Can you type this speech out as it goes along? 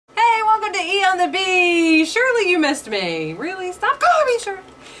E on the B. Surely you missed me. Really? Stop calling me Shirley.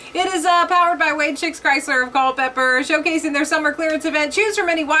 It is powered by Wade Chicks Chrysler of Culpeper, showcasing their summer clearance event. Choose from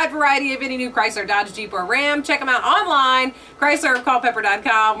any wide variety of any new Chrysler, Dodge, Jeep, or Ram. Check them out online,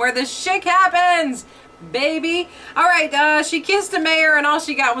 ChryslerofCulpeper.com, where the shit happens, baby. All right, she kissed a mayor and all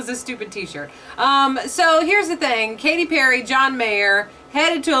she got was a stupid t-shirt. So here's the thing. Katy Perry, John Mayer,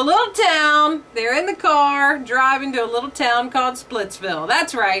 headed to a little town. They're in the car, driving to a little town called Splitsville.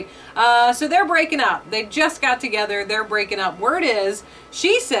 That's right. So they're breaking up. They just got together. They're breaking up. Word is,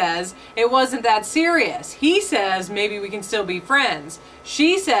 she says it wasn't that serious. He says maybe we can still be friends.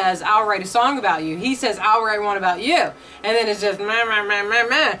 She says, I'll write a song about you. He says, I'll write one about you. And then it's just meh, meh, meh, meh,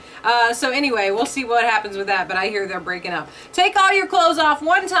 meh. So anyway, we'll see what happens with that, but I hear they're breaking up. Take all your clothes off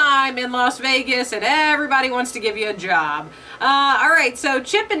one time in Las Vegas and everybody wants to give you a job. All right, so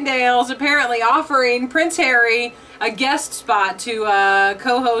Chippendales apparently offering Prince Harry a guest spot to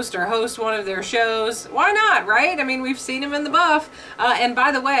co-host or host one of their shows. Why not, right? I mean, we've seen him in the buff. And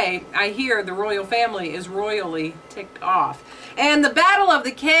by the way, I hear the royal family is royally ticked off. And the Battle of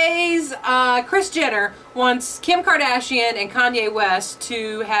the K's, Kris Jenner wants Kim Kardashian and Kanye West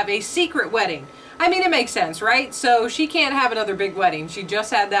to have a secret wedding. I mean, it makes sense, right? So she can't have another big wedding. She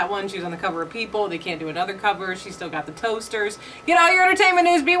just had that one. She was on the cover of People. They can't do another cover. She's still got the toasters. Get all your entertainment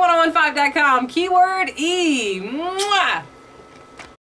news, B1015.com. Keyword E. Mwah!